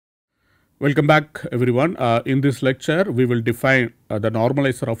Welcome back everyone. In this lecture we will define the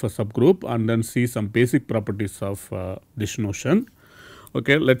normalizer of a subgroup and then see some basic properties of this notion.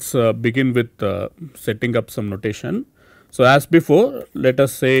 Okay, let's begin with setting up some notation. So, as before, let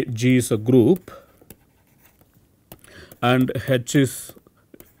us say G is a group and H is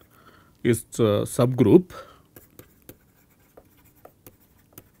a subgroup.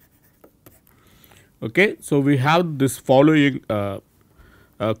 Okay, so we have this following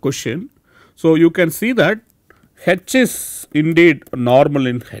question. So, you can see that H is indeed normal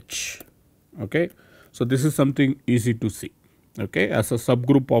in H. Okay. So, this is something easy to see. Okay. As a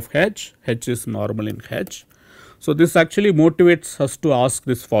subgroup of H, H is normal in H. So, this actually motivates us to ask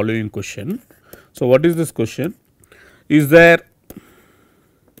this following question. So, what is this question? Is there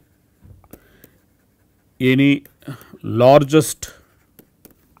any largest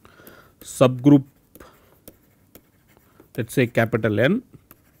subgroup, let us say capital N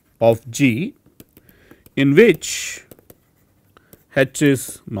of G, in which H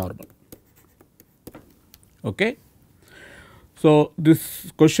is normal. Okay. So,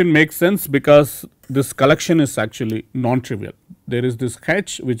 this question makes sense because this collection is actually non-trivial. There is this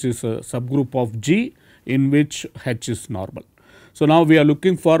H which is a subgroup of G in which H is normal. So, now we are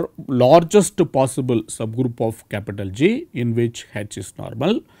looking for largest possible subgroup of capital G in which H is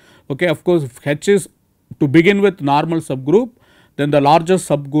normal. Okay. Of course, if H is to begin with normal subgroup, then the largest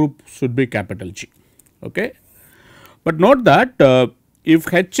subgroup should be capital G. Okay. But note that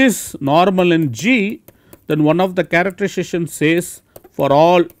if H is normal in G, then one of the characterization says for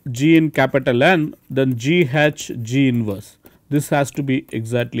all G in capital N, then GH G inverse, this has to be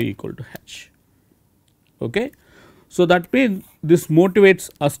exactly equal to H. Okay. So, that means this motivates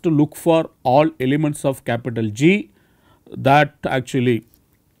us to look for all elements of capital G that actually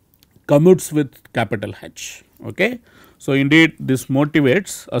commutes with capital H. Okay. So, indeed this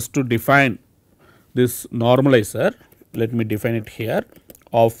motivates us to define this normalizer. Let me define it here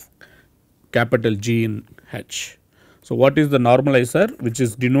of capital G in H. So, what is the normalizer, which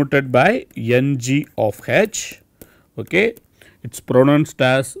is denoted by Ng of H? Okay. It is pronounced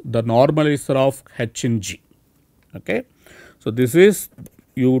as the normalizer of H in G. Okay. So, this is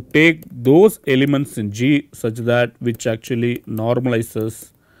you take those elements in G such that which actually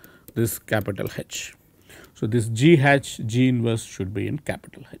normalizes this capital H. So, this GH G inverse should be in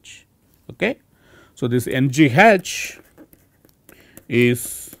capital H. Okay. So, this NGH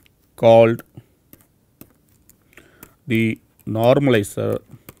is called the normalizer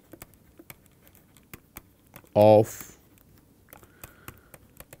of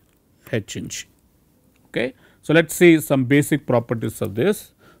H in G. Okay. So, let us see some basic properties of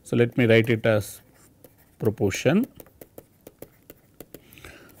this. So, let me write it as proportion.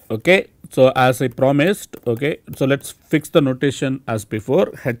 Okay. So, as I promised, okay. So, let us fix the notation as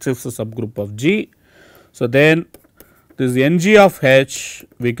before. H is a subgroup of G. So, then this Ng of H,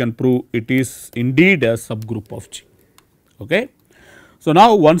 we can prove it is indeed a subgroup of G. Okay. So,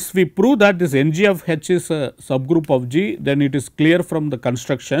 now once we prove that this Ng of H is a subgroup of G, then it is clear from the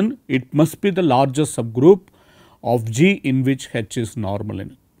construction it must be the largest subgroup of G in which H is normal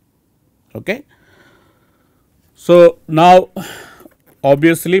in it. Okay. So, now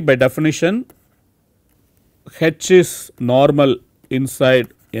obviously by definition H is normal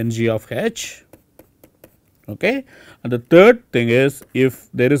inside Ng of H. Okay. And the third thing is, if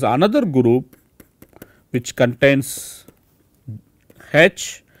there is another group which contains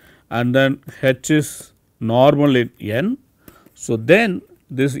H and then H is normal in N, so then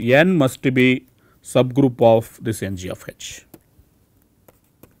this N must be subgroup of this Ng of H.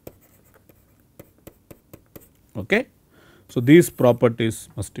 Okay. So, these properties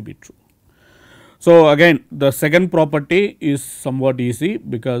must be true. So, again the second property is somewhat easy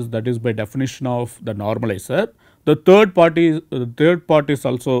because that is by definition of the normalizer. The third part is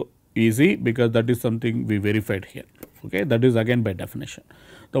also easy because that is something we verified here. Okay. That is again by definition.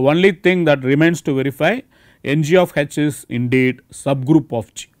 The only thing that remains to verify, Ng of H is indeed subgroup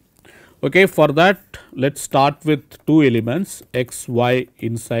of G. Okay. For that, let us start with two elements x, y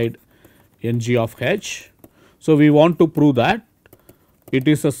inside Ng of H. So, we want to prove that it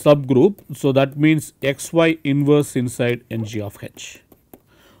is a subgroup. So, that means x y inverse inside Ng of H.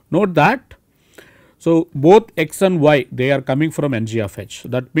 Note that, so both x and y, they are coming from Ng of H.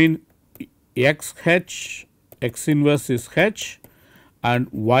 That means x H, x inverse is H and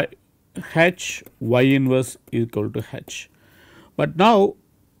y H, y inverse is equal to H. But now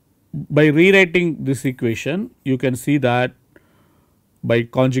by rewriting this equation, you can see that by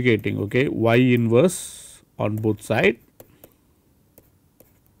conjugating, okay, y inverse on both sides.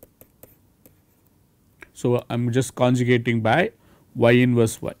 So, I am just conjugating by y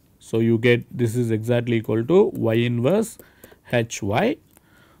inverse y. So, you get this is exactly equal to y inverse h y.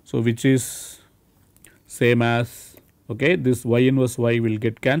 So, which is same as this y inverse y will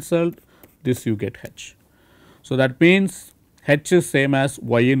get cancelled, this you get h. So, that means h is same as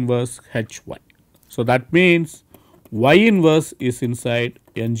y inverse h y. So, that means y inverse is inside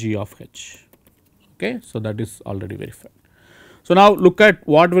Ng of h. So, that is already verified. So, now look at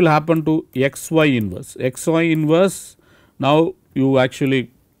what will happen to xy inverse. Xy inverse, now you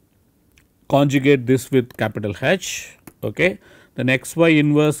actually conjugate this with capital H, then xy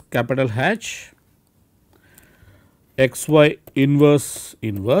inverse capital H, xy inverse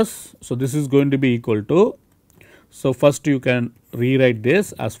inverse. So, this is going to be equal to, so first you can rewrite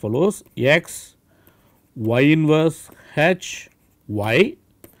this as follows: x y inverse h y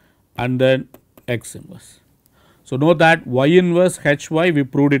and then x inverse. So, know that y inverse h y we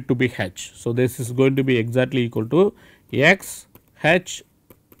proved it to be h. So, this is going to be exactly equal to x h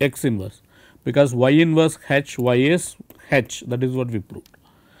x inverse, because y inverse h y is h, that is what we proved.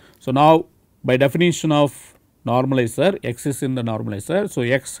 So, now by definition of normalizer, x is in the normalizer. So,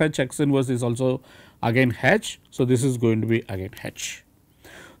 x h x inverse is also again h. So, this is going to be again h.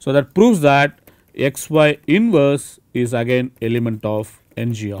 So, that proves that x y inverse is again element of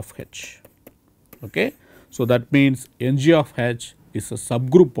Ng of h. So, that means Ng of h is a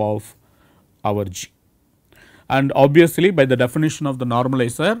subgroup of our G, and obviously by the definition of the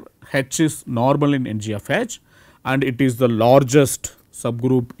normalizer, h is normal in Ng of h and it is the largest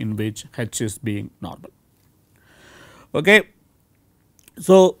subgroup in which h is being normal.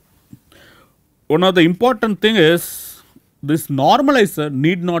 So, one of the important thing is this normalizer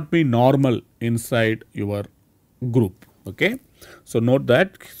need not be normal inside your group. So, note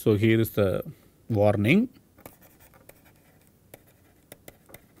that. So, here is the warning.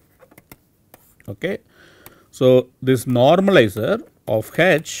 So, this normalizer of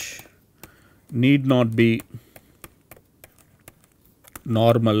h need not be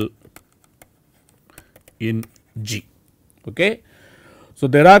normal in G. So,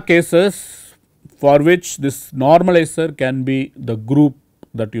 there are cases for which this normalizer can be the group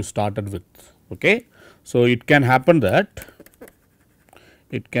that you started with. So, it can happen that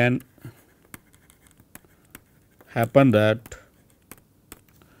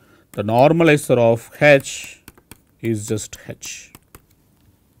the normalizer of h is just h.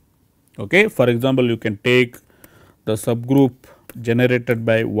 For example, you can take the subgroup generated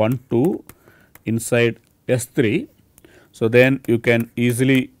by 1 2 inside S3. So, then you can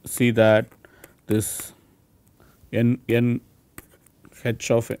easily see that this n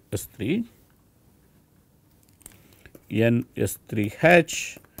h of S3 n S3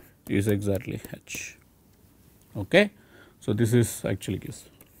 h is exactly h. So, this is actually case.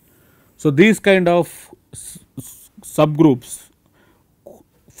 So, these kind of subgroups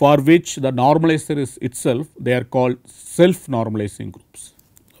for which the normalizer is itself, they are called self normalizing groups.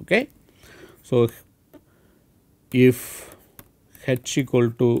 So, if h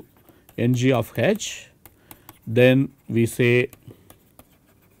equal to Ng of h, then we say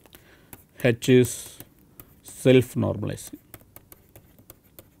h is self normalizing.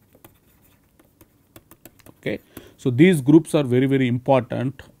 So, these groups are very, very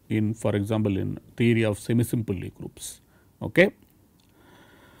important in, for example, in theory of semi-simple Lie groups.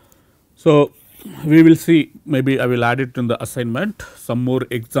 So, we will see, maybe I will add it in the assignment, some more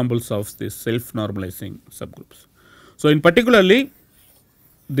examples of these self normalizing subgroups. So, in particularly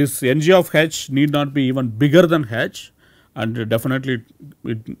this Ng of h need not be even bigger than h, and definitely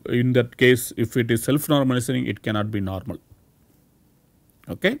in that case if it is self normalizing it cannot be normal.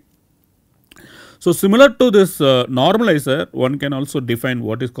 So, similar to this normalizer, one can also define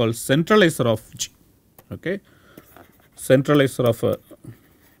what is called centralizer of G, centralizer of a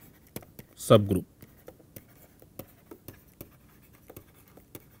subgroup.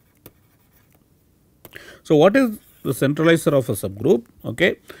 So, what is the centralizer of a subgroup?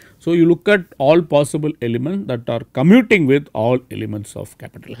 So, you look at all possible elements that are commuting with all elements of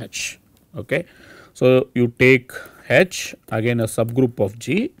capital H. So, you take H again a subgroup of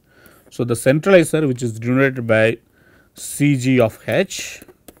G. So, the centralizer which is denoted by Cg of H.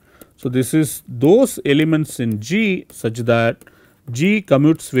 So, this is those elements in G such that G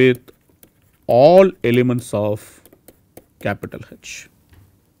commutes with all elements of capital H.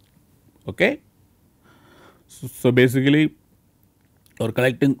 So, basically we are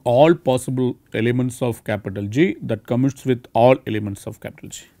collecting all possible elements of capital G that commutes with all elements of capital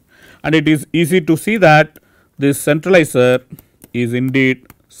G, and it is easy to see that this centralizer is indeed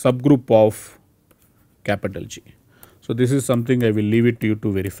subgroup of capital G. So, this is something I will leave it to you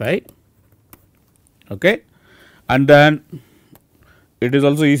to verify. And then it is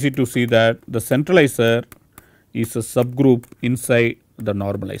also easy to see that the centralizer is a subgroup inside the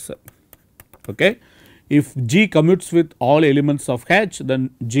normalizer. Okay. If G commutes with all elements of H, then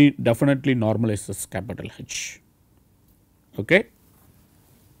G definitely normalizes capital H. Okay.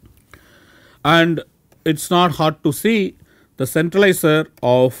 And it is not hard to see the centralizer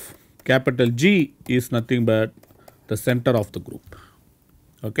of capital G is nothing but the center of the group.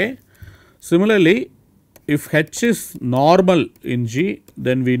 Okay. Similarly, if H is normal in G,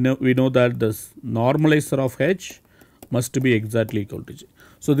 then we know that the normalizer of H must be exactly equal to G.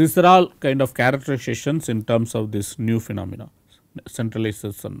 So, these are all kind of characterizations in terms of this new phenomena,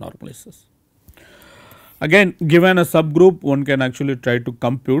 centralizers and normalizers. Again, given a subgroup, one can actually try to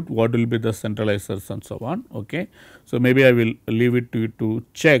compute what will be the centralizers and so on. Okay. So, maybe I will leave it to you to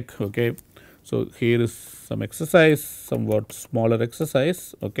check. Okay. So, here is some exercise, somewhat smaller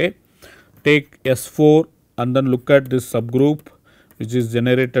exercise. Okay. Take S4 and then look at this subgroup which is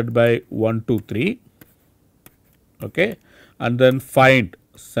generated by 1, 2, 3. Okay. And then find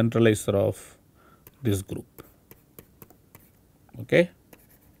centralizer of this group. Okay.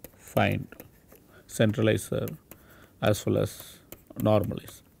 Find centralizer as well as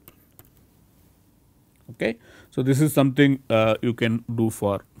normalizer. Okay. So, this is something you can do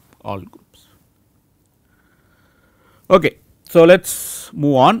for all groups. Okay. So, let us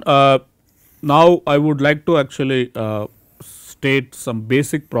move on. Now, I would like to actually state some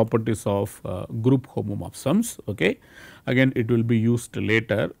basic properties of group homomorphisms. Okay. Again, it will be used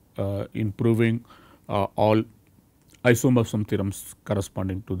later in proving all isomorphism theorems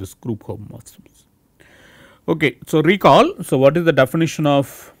corresponding to this group homomorphisms. Okay. So, recall, so what is the definition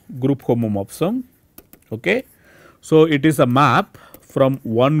of group homomorphism? Okay. So, it is a map from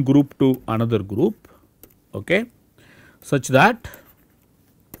one group to another group, okay, such that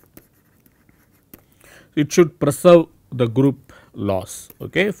it should preserve the group laws,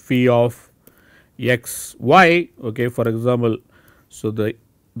 okay, phi of x y, okay. For example, so the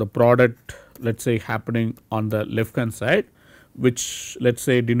product, let us say, happening on the left hand side, which let us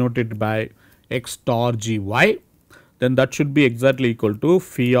say denoted by x star g y, then that should be exactly equal to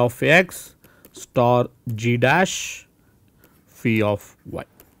phi of x star g dash phi of y,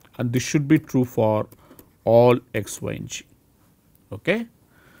 and this should be true for all x, y and g. Okay.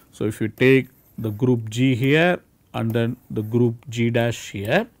 So, if you take the group G here and then the group G dash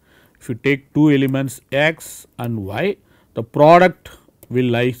here, if you take two elements x and y, the product will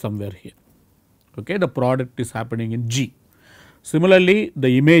lie somewhere here. Okay. The product is happening in G. Similarly,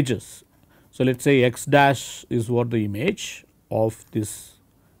 the images. So, let us say x dash is what the image of this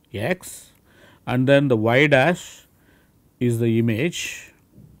x, and then the y dash is the image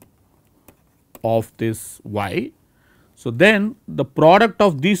of this y. So, then the product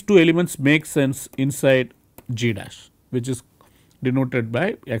of these two elements makes sense inside G dash, which is denoted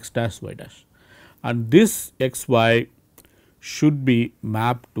by x dash y dash, and this x y should be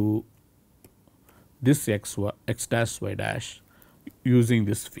mapped to this x dash y dash using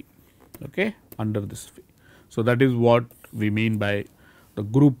this phi, okay, under this phi. So, that is what we mean by the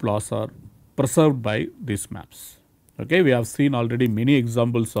group laws are preserved by these maps. Okay. We have seen already many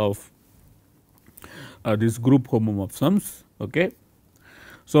examples of these group homomorphisms. Okay.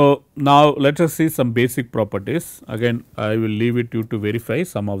 So, now let us see some basic properties. Again, I will leave it to you to verify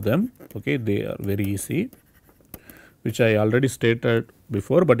some of them. Okay. They are very easy, which I already stated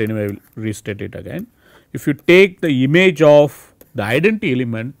before, but anyway I will restate it again. If you take the image of the identity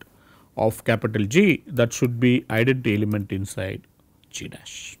element of capital G, that should be identity element inside G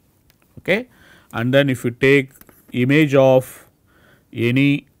dash. Okay. And then if you take image of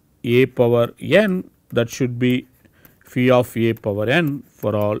any a power n, that should be phi of a power n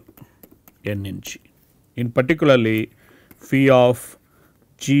for all n in G. In particularly, phi of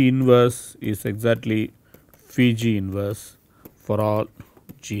G inverse is exactly phi G inverse for all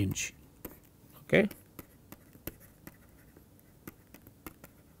G in G. Okay.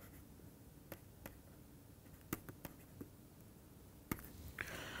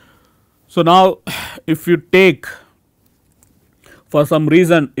 So, now if you take, for some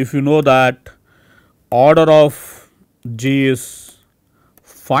reason, if you know that order of G is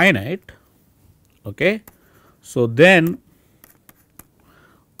finite, okay, so then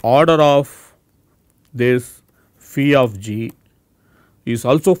order of this phi of G is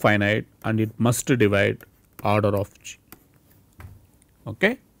also finite and it must divide order of G.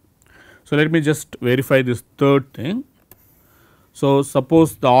 Okay. So, let me just verify this third thing. So,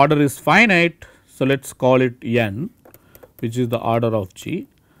 suppose the order is finite, so let us call it n, which is the order of G,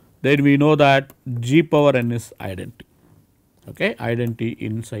 then we know that G power n is identity, okay, identity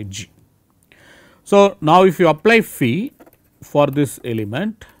inside G. So, now if you apply phi, for this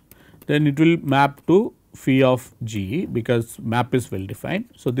element, then it will map to phi of G because map is well defined.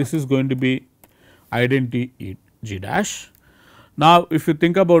 So, this is going to be identity G dash. Now, if you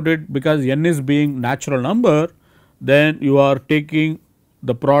think about it, because n is being natural number, then you are taking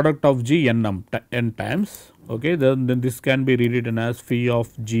the product of G n times, okay, then this can be rewritten as phi of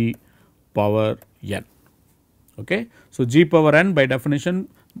G power n. Okay. So, G power n by definition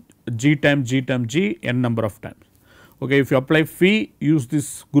G times G times G n number of times. Okay. If you apply phi, use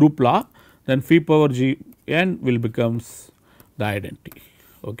this group law, then phi power G n will becomes the identity.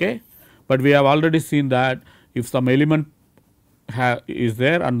 Okay. But we have already seen that if some element is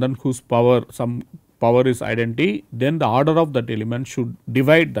there and then whose power, some power is identity, then the order of that element should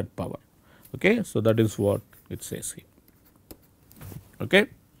divide that power. Okay. So, that is what it says here. Okay.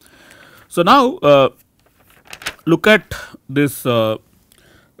 So, now look at this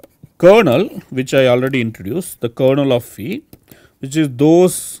kernel which I already introduced, the kernel of phi, which is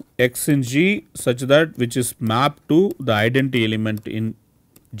those x in G such that which is mapped to the identity element in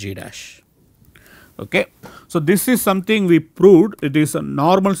G dash. Okay. So, this is something we proved, it is a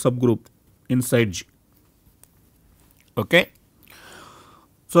normal subgroup inside G. Okay.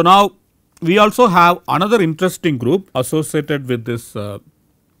 So, now we also have another interesting group associated with this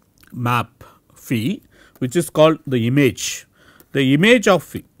map phi, which is called the image of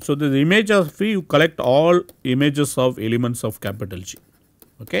phi. So, the image of phi, you collect all images of elements of capital G.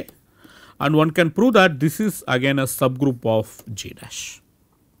 Okay. And one can prove that this is again a subgroup of G dash.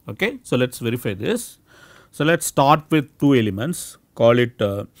 Okay. So, let us verify this. So, let us start with two elements, call it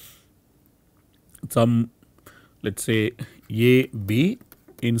some, let us say A B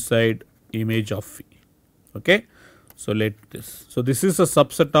inside image of phi. Okay. So, let this. So, this is a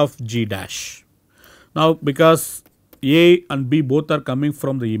subset of G dash. Now, because A and B both are coming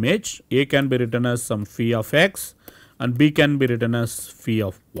from the image, A can be written as some phi of x and B can be written as phi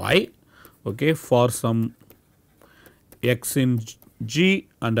of y, okay, for some x in G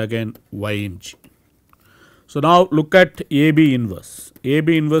and again y in G. So, now look at AB inverse.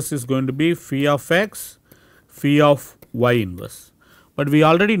 AB inverse is going to be phi of x, phi of y inverse. But we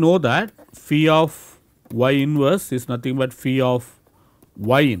already know that phi of y inverse is nothing but phi of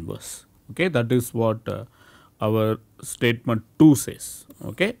y inverse. Okay, that is what our statement 2 says.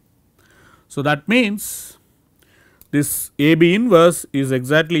 Okay. So, that means this AB inverse is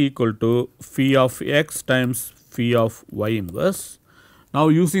exactly equal to phi of x times phi of y inverse. Now,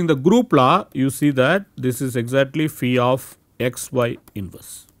 using the group law, you see that this is exactly phi of xy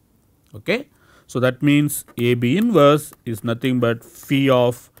inverse. Okay. So, that means AB inverse is nothing but phi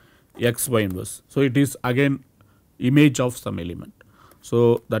of xy inverse. So, it is again image of some element.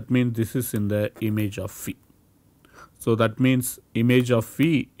 So, that means this is in the image of phi. So, that means image of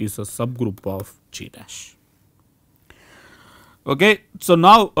phi is a subgroup of G dash. Okay. So,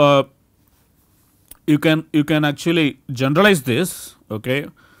 now you can actually generalize this. Okay.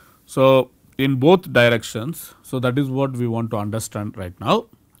 So, in both directions. So, that is what we want to understand right now.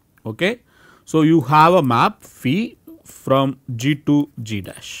 Okay. So, you have a map phi from G to G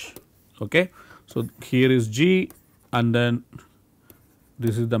dash. Okay. So, here is G and then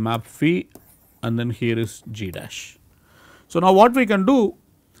this is the map phi and then here is G dash. So, now what we can do,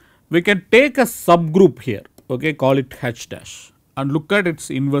 we can take a subgroup here, okay, call it H dash and look at its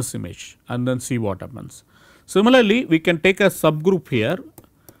inverse image and then see what happens. Similarly, we can take a subgroup here,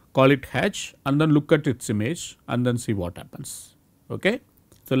 call it H and then look at its image and then see what happens. Okay.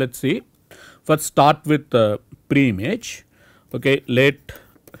 So, let us see. First start with the pre-image, okay, let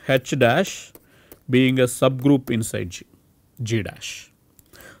H dash being a subgroup inside G dash.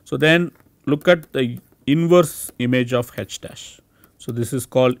 So, then look at the inverse image of H dash. So, this is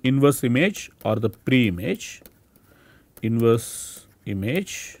called inverse image or the pre-image, inverse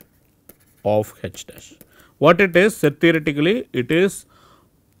image of H dash. What it is, said theoretically, it is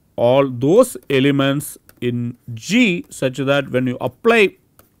all those elements in G such that when you apply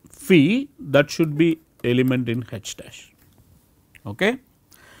phi, that should be element in H dash. Okay.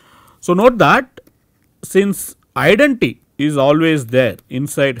 So, note that since identity is always there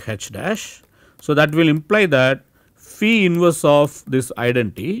inside H dash. So, that will imply that phi inverse of this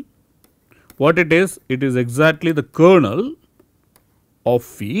identity, what it is exactly the kernel of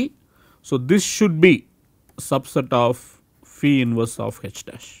phi. So, this should be subset of phi inverse of H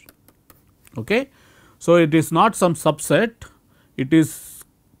dash. Okay. So, it is not some subset, it is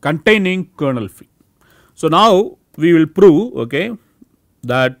containing kernel phi. So, now we will prove, okay,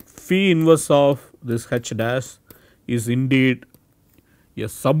 that phi inverse of this H dash is indeed a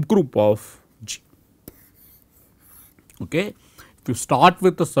subgroup of G. Okay. If you start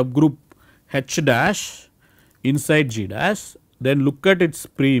with the subgroup H dash, inside G dash, then look at its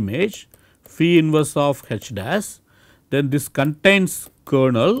pre-image phi inverse of H dash, then this contains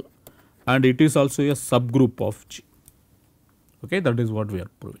kernel and it is also a subgroup of G. Okay, that is what we are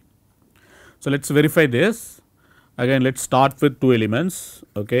proving. So, let us verify this. Again, let us start with two elements,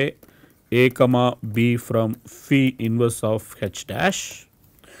 okay, A comma B from phi inverse of H dash.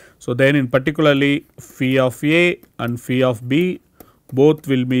 So, then in particularly phi of A and phi of B both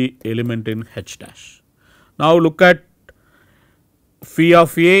will be element in H dash. Now, look at phi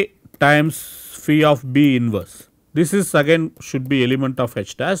of A times phi of B inverse. This is again should be element of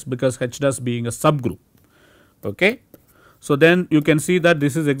H dash because H dash being a subgroup. Okay. So, then you can see that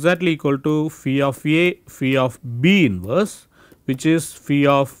this is exactly equal to phi of A, phi of B inverse, which is phi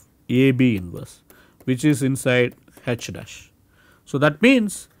of A B inverse, which is inside H dash. So, that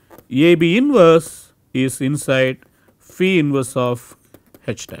means A B inverse is inside phi inverse of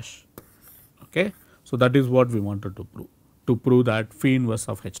H dash. Okay. So, that is what we wanted to prove that phi inverse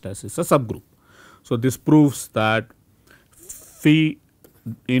of H dash is a subgroup. So, this proves that phi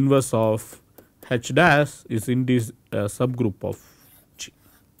inverse of H dash is indeed a subgroup of G,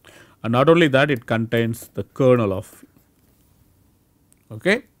 and not only that, it contains the kernel of phi.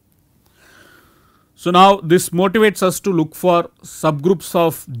 Okay. So, now this motivates us to look for subgroups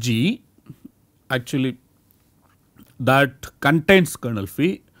of G actually that contains kernel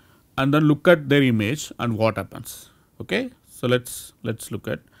phi and then look at their image and what happens. Okay. So, let us look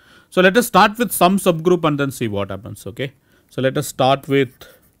at. So, let us start with some subgroup and then see what happens. Okay. So, let us start with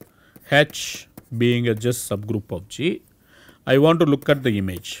H being a just subgroup of G. I want to look at the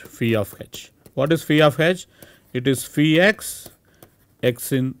image phi of H. What is phi of H? It is phi x,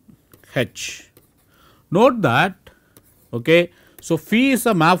 x in H. Note that, okay, so phi is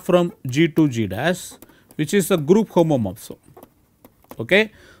a map from G to G dash, which is a group homomorphism.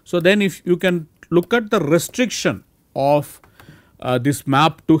 Okay. So, then if you can look at the restriction of this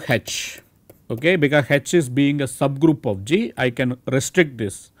map to H, okay, because H is being a subgroup of G, I can restrict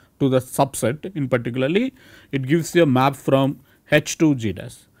this to the subset. In particularly, it gives you a map from H to G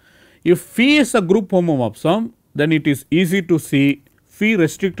dash. If phi is a group homomorphism, then it is easy to see phi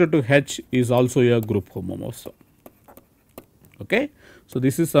restricted to H is also a group homomorphism. Okay. So,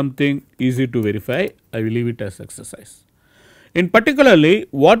 this is something easy to verify. I will leave it as exercise. In particularly,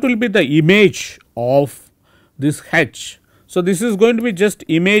 what will be the image of this H? So, this is going to be just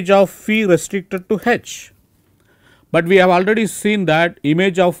image of phi restricted to H, but we have already seen that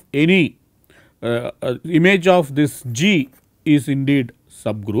image of any image of this G is indeed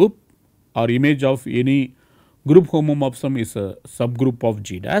subgroup, or image of any group homomorphism is a subgroup of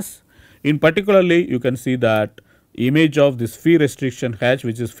G dash. In particularly, you can see that image of this phi restriction H,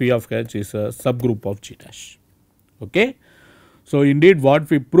 which is phi of H, is a subgroup of G dash. Okay. So, indeed what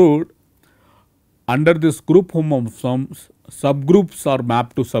we proved, under this group homomorphisms, subgroups are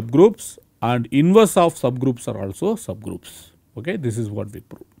mapped to subgroups and inverse of subgroups are also subgroups. Okay. This is what we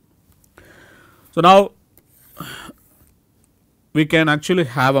proved. So, now we can actually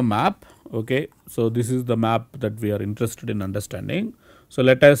have a map. Okay. So, this is the map that we are interested in understanding. So,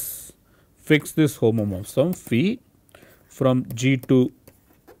 let us fix this homomorphism phi from G to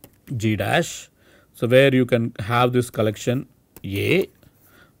G dash. So, where you can have this collection A,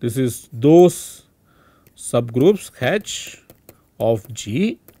 this is those subgroups H of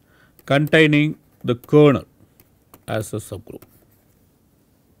G containing the kernel as a subgroup.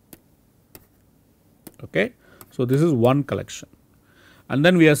 Okay. So, this is one collection, and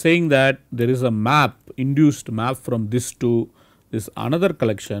then we are saying that there is a map, induced map from this to this another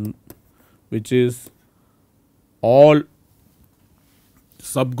collection, which is all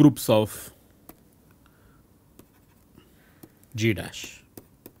subgroups of G dash.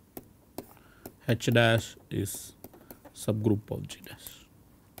 H dash is subgroup of G dash.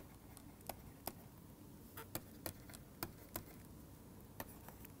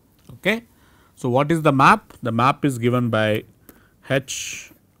 Okay. So, what is the map? The map is given by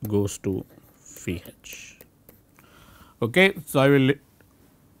H goes to phi H. Okay. So, I will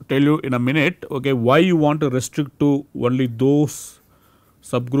tell you in a minute, okay, why you want to restrict to only those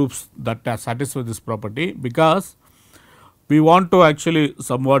subgroups that satisfy this property, because we want to actually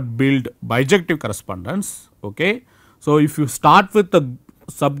somewhat build bijective correspondence. Okay. So, if you start with the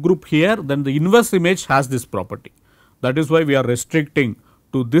subgroup here, then the inverse image has this property. That is why we are restricting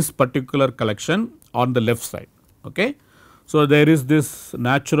to this particular collection on the left side. Okay. So, there is this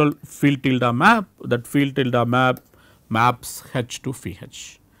natural field tilde map, that field tilde map maps H to phi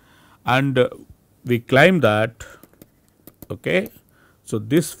H, and we claim that, okay, so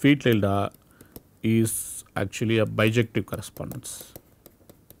this field tilde is actually a bijective correspondence.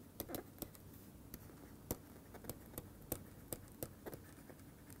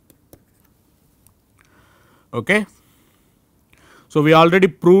 Okay. So, we already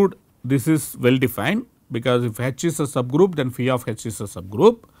proved this is well defined, because if H is a subgroup, then phi of H is a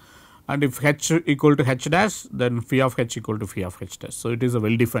subgroup, and if H equal to H dash, then phi of H equal to phi of H dash. So, it is a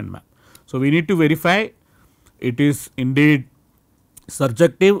well defined map. So, we need to verify it is indeed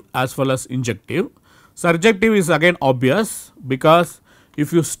surjective as well as injective. Surjective is again obvious, because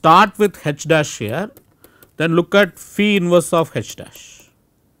if you start with H dash here, then look at phi inverse of H dash.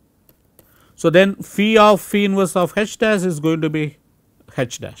 So, then phi inverse of H dash is going to be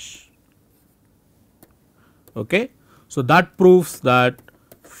H dash. Okay. So, that proves that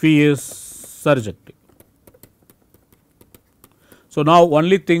phi is surjective. So, now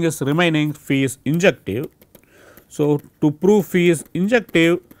only thing is remaining, phi is injective. So, to prove phi is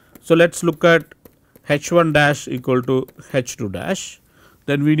injective, so let us look at H1 dash equal to H2 dash,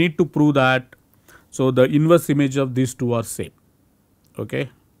 then we need to prove that. So, the inverse image of these two are same. Okay.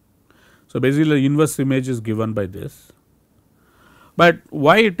 So, basically the inverse image is given by this, but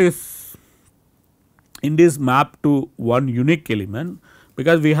why it is indeed mapped to one unique element,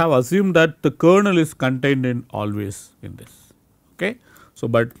 because we have assumed that the kernel is contained in always in this. Okay. So,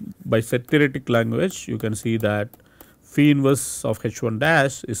 but by set theoretic language you can see that phi inverse of H1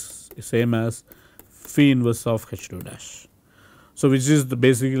 dash is same as phi inverse of H2 dash. So, which is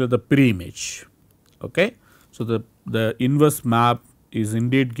basically the pre-image. Okay. So, the inverse map is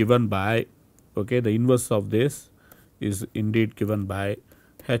indeed given by, okay, the inverse of this is indeed given by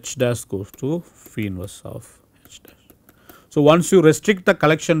H dash goes to phi inverse of H dash. So, once you restrict the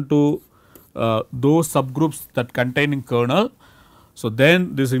collection to those subgroups that contain in kernel, so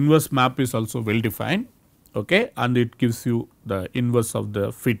then this inverse map is also well defined, okay, and it gives you the inverse of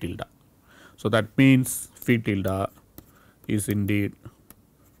the phi tilde. So, that means phi tilde is indeed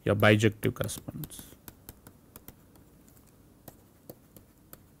a bijective correspondence.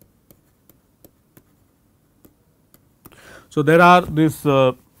 So, there are this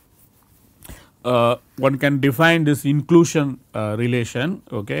one can define this inclusion relation,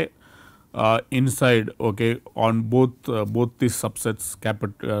 okay, inside, okay, on both these subsets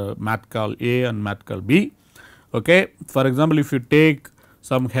math call A and math call B. Okay. For example, if you take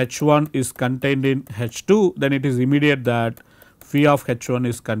some H1 is contained in H2, then it is immediate that phi of H1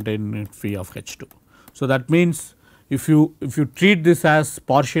 is contained in phi of H2. So, that means if you treat this as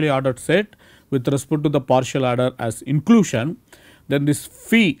partially ordered set with respect to the partial order as inclusion, then this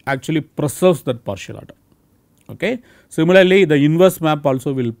phi actually preserves that partial order. Okay. Similarly, the inverse map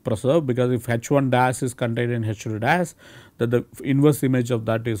also will preserve, because if H1 dash is contained in H2 dash, then the inverse image of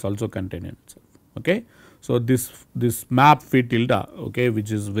that is also contained in itself. Okay. So, this map phi tilde, okay,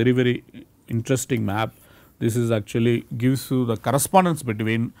 which is very interesting map, this is actually gives you the correspondence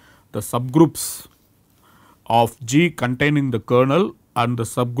between the subgroups of G containing the kernel and the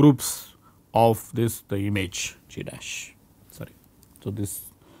subgroups of this the image G dash, sorry. So,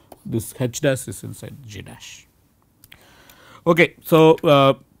 this H dash is inside G dash. Okay. So,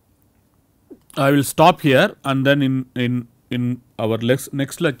 I will stop here, and then in our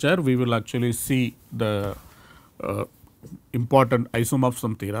next lecture we will actually see the important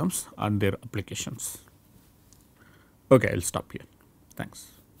isomorphism theorems and their applications. Okay, I will stop here.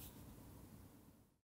 Thanks.